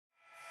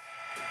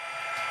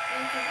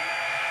What's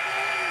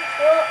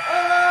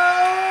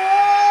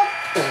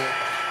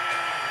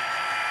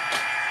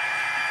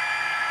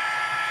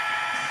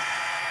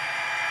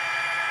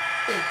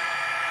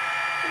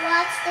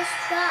this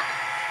truck?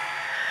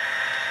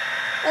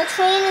 The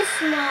train is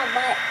small,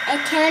 but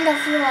it can't go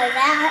through like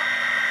that.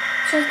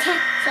 So it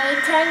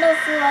can't go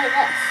through like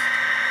this.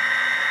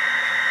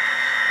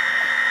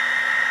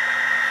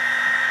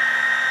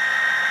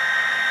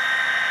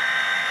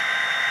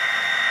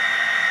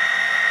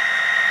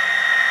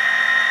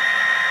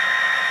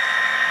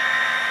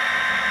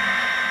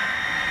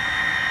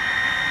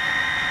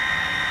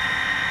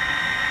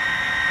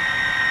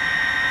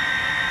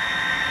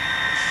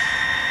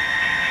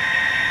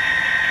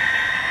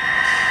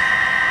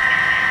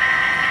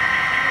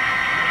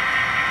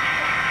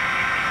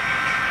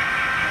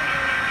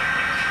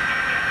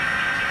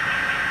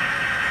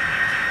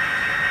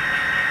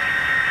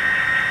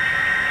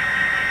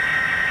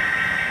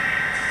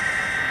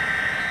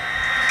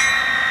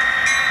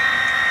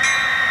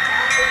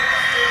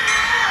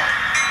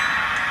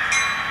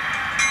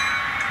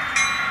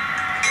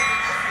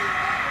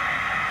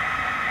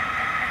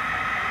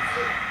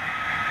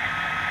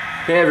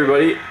 Hey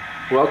everybody,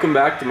 welcome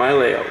back to my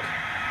layout.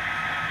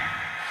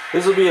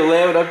 This will be a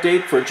layout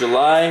update for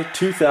July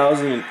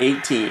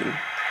 2018.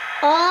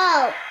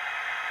 Oh,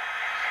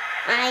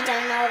 I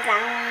don't know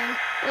that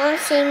one. I want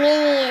to say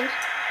Minion.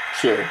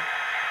 Sure.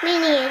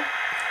 Minion.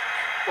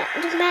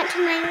 Get back to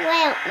my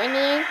layout,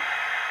 Minion.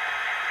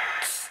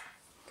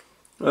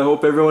 I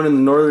hope everyone in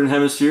the northern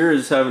hemisphere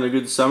is having a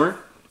good summer.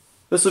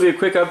 This will be a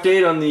quick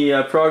update on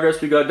the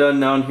progress we got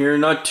done down here.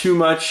 Not too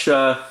much,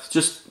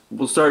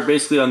 we'll start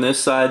basically on this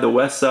side, the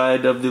west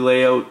side of the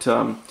layout.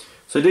 So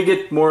I did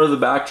get more of the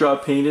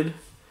backdrop painted,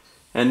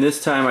 and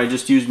this time I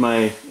just used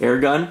my air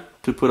gun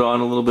to put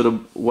on a little bit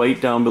of white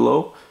down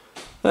below.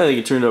 I think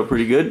it turned out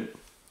pretty good.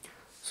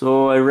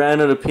 So I ran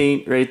out of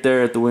paint right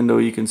there at the window,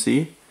 you can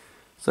see.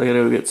 So I gotta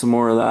go get some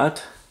more of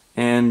that.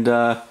 And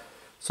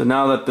so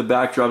now that the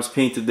backdrop's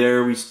painted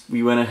there,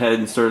 we went ahead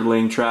and started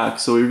laying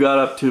tracks. So we got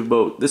up to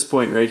about this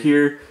point right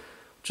here,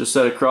 just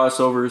set of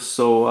crossovers,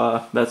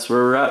 so that's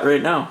where we're at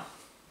right now.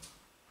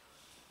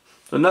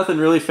 So nothing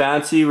really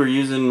fancy. We're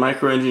using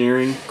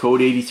microengineering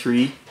code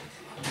 83,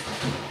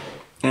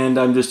 and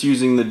I'm just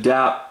using the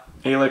DAP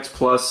Alex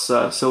Plus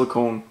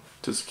silicone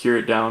to secure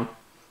it down,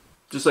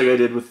 just like I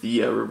did with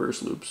the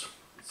reverse loops.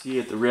 See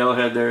at the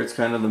railhead there, it's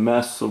kind of the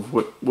mess of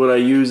what I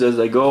use as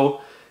I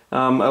go.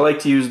 I like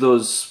to use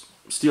those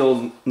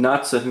steel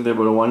nuts, I think they're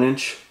about a 1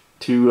 inch,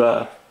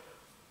 to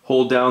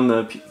hold down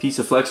the piece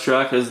of flex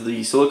track as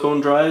the silicone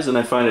dries, and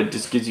I find it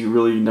just gives you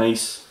really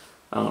nice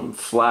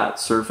flat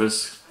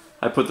surface.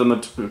 I put them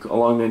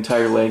along the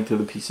entire length of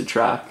the piece of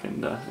track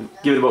and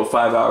give it about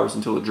 5 hours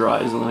until it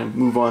dries, and then I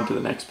move on to the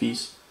next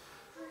piece.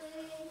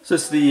 So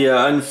it's the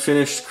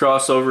unfinished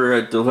crossover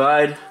at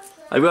Divide.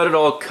 I've got it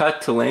all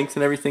cut to length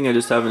and everything, I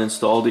just haven't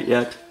installed it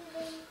yet.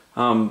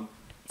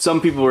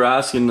 Some people were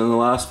asking in the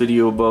last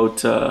video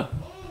about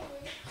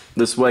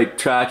this white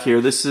track here.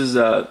 This is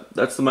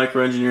that's the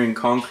microengineering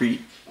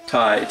concrete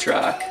tie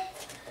track,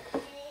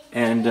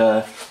 and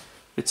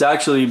it's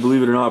actually,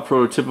 believe it or not,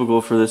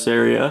 prototypical for this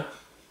area.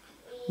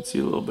 You can see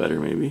a little better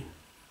maybe.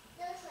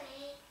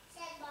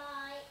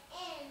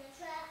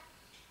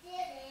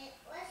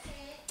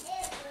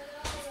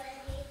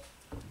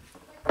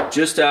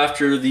 Just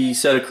after the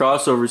set of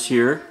crossovers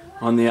here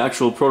on the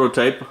actual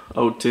prototype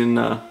out in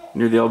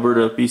near the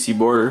Alberta-BC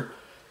border,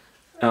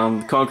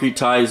 the concrete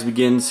ties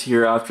begins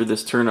here after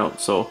this turnout.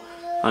 So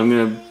I'm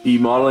going to be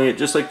modeling it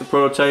just like the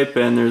prototype,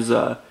 and there's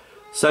a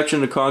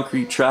section of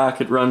concrete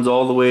track. It runs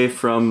all the way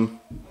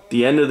from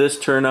the end of this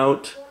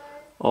turnout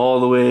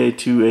all the way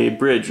to a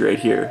bridge right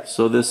here.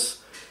 So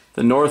this,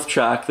 the north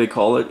track they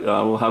call it,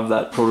 will have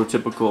that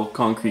prototypical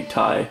concrete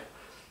tie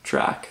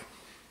track.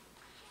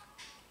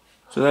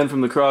 So then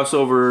from the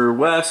crossover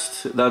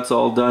west, that's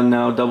all done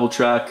now, double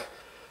track.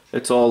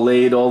 It's all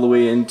laid all the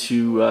way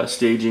into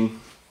staging.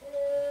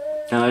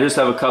 And I just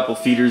have a couple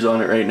feeders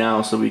on it right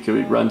now so we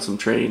could run some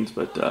trains,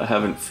 but I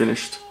haven't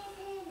finished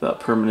the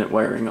permanent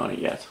wiring on it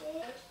yet.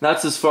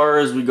 That's as far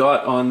as we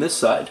got on this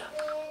side.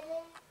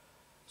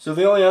 So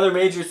the only other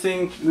major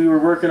thing we were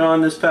working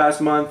on this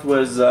past month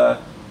was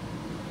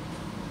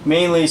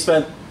mainly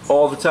spent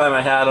all the time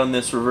I had on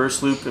this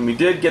reverse loop, and we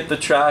did get the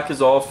track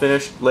is all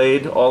finished,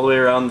 laid all the way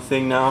around the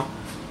thing now.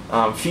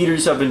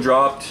 Feeders have been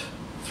dropped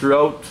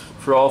throughout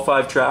for all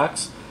 5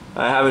 tracks.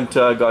 I haven't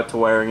got to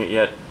wiring it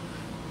yet.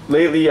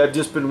 Lately I've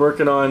just been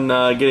working on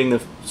getting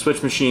the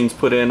switch machines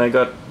put in. I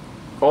got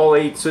all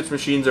 8 switch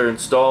machines are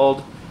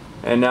installed,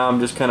 and now I'm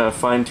just kind of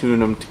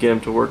fine-tuning them to get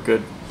them to work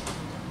good.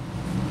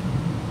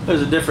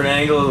 There's a different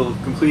angle,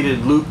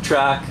 completed loop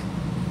track.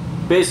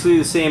 Basically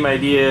the same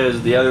idea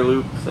as the other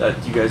loop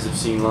that you guys have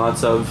seen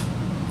lots of.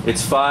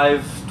 It's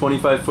 5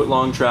 25-foot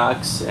long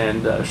tracks,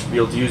 and should be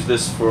able to use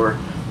this for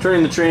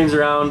turning the trains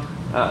around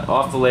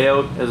off the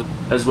layout,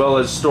 as well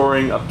as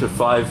storing up to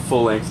 5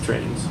 full-length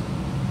trains.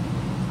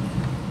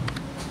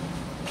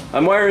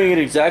 I'm wiring it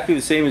exactly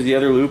the same as the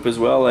other loop as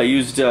well. I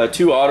used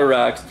 2 auto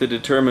racks to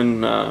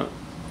determine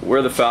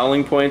where the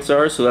fouling points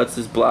are, so that's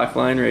this black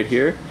line right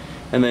here.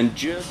 And then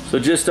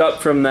just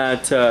up from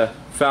that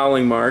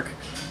fouling mark,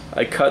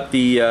 I cut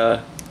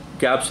the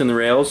gaps in the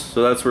rails,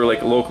 so that's where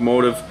like a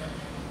locomotive,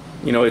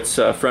 you know, its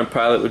front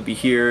pilot would be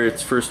here,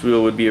 its first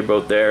wheel would be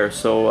about there.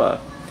 So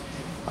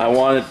I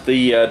wanted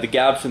the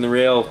gaps in the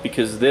rail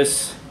because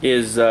this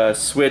is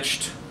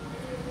switched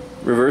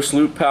reverse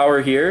loop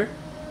power here,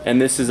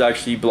 and this is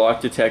actually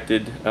block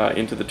detected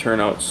into the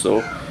turnouts.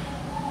 So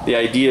the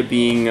idea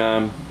being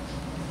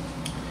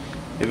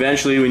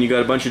eventually when you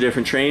got a bunch of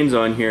different trains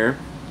on here,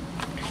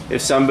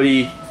 if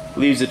somebody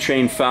leaves a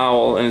train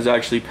foul and is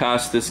actually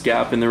past this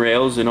gap in the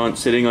rails and on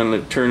sitting on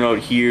the turnout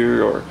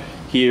here or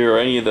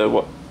any of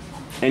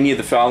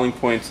the fouling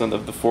points on the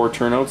 4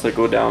 turnouts that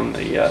go down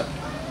the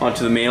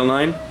onto the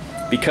mainline,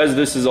 because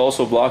this is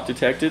also block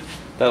detected,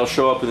 that'll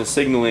show up in the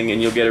signaling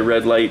and you'll get a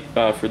red light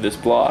for this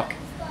block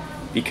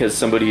because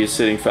somebody is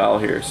sitting foul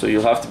here. So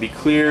you'll have to be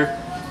clear.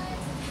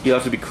 You'll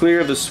have to be clear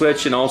of the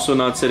switch and also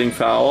not sitting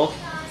foul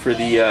for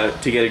the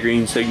to get a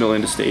green signal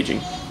into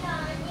staging.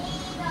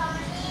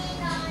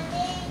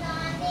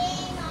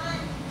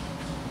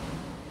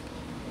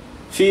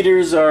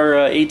 Feeders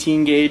are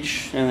 18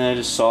 gauge, and then I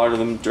just solder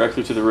them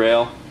directly to the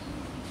rail.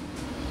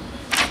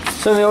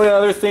 So the only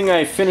other thing,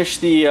 I finished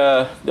the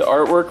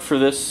artwork for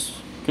this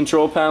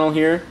control panel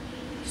here.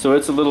 So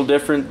it's a little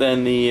different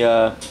than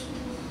the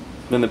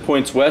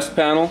points west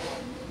panel,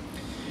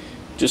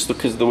 just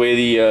because of the way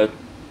the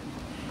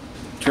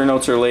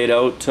turnouts are laid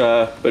out.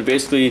 But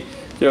basically,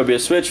 there will be a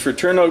switch for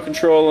turnout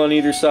control on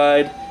either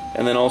side,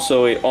 and then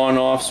also a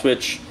on-off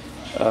switch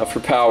for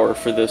power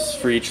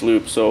for each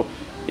loop. So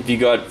if you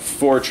got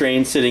 4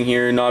 trains sitting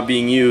here not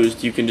being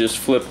used, you can just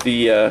flip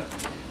the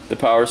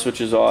power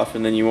switches off,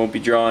 and then you won't be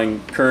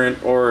drawing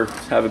current or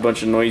have a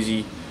bunch of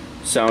noisy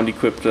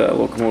sound-equipped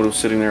locomotives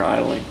sitting there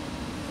idling.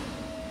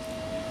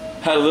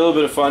 Had a little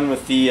bit of fun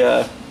with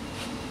the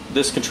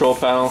this control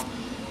panel.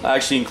 I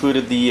actually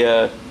included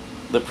the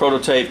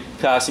prototype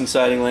passing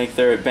siding length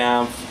there at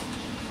Banff,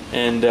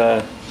 and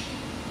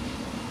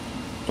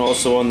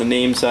also on the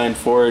name sign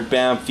for it,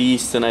 Banff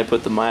East, and I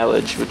put the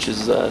mileage, which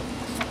is the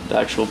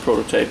actual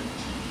prototype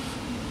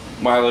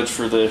mileage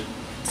for the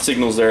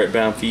signals there at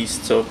Banff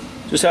East. So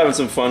just having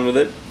some fun with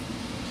it.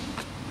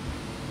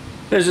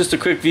 There's just a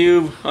quick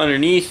view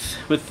underneath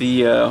with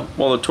the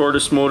all the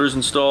Tortoise motors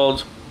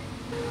installed.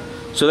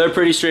 So they're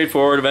pretty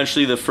straightforward.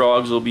 Eventually the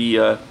frogs will be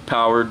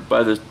powered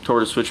by the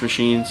Tortoise switch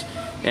machines,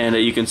 and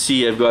you can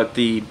see I've got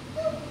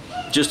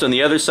just on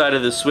the other side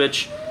of the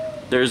switch,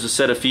 there's a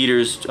set of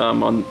feeders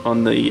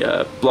on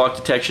the block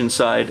detection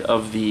side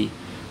of the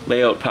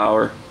layout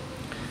power.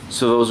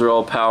 So those are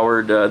all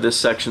powered, this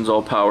section's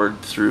all powered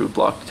through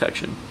block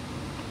detection.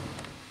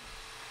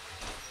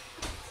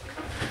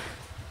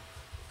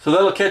 So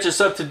that'll catch us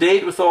up to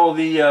date with all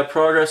the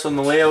progress on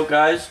the layout,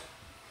 guys.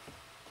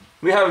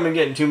 We haven't been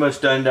getting too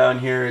much done down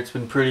here. It's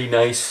been pretty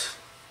nice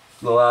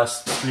the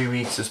last 3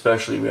 weeks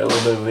especially. We had a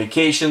little bit of a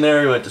vacation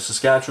there. We went to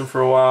Saskatchewan for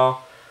a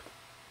while.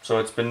 So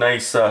it's been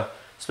nice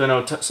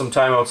spending some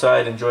time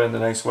outside enjoying the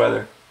nice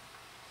weather.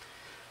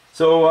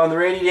 So on the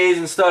rainy days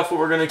and stuff, what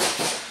we're going to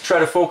try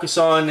to focus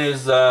on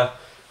is I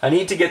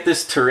need to get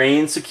this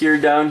terrain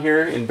secured down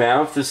here in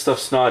Banff. This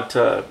stuff's not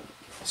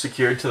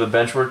secured to the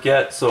benchwork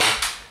yet, so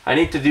I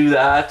need to do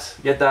that,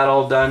 get that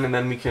all done, and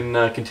then we can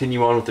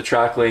continue on with the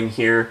track laying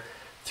here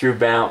through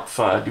Banff,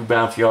 do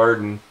Banff Yard,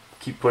 and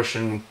keep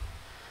pushing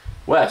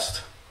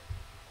west.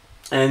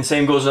 And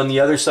same goes on the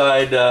other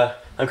side.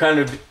 I'm kind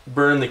of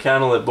burning the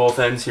candle at both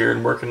ends here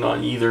and working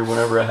on either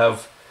whenever I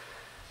have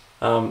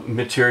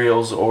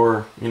materials,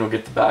 or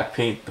get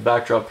the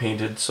backdrop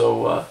painted.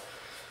 So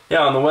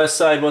yeah, on the west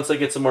side, once I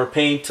get some more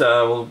paint,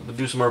 we'll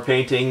do some more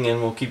painting,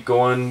 and we'll keep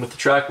going with the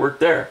track work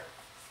there.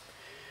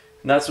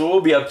 And that's what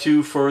we'll be up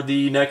to for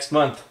the next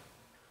month.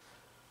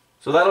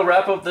 So that'll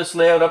wrap up this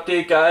layout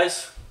update,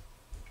 guys.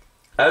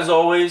 As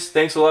always,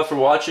 thanks a lot for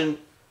watching,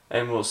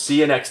 and we'll see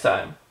you next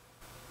time.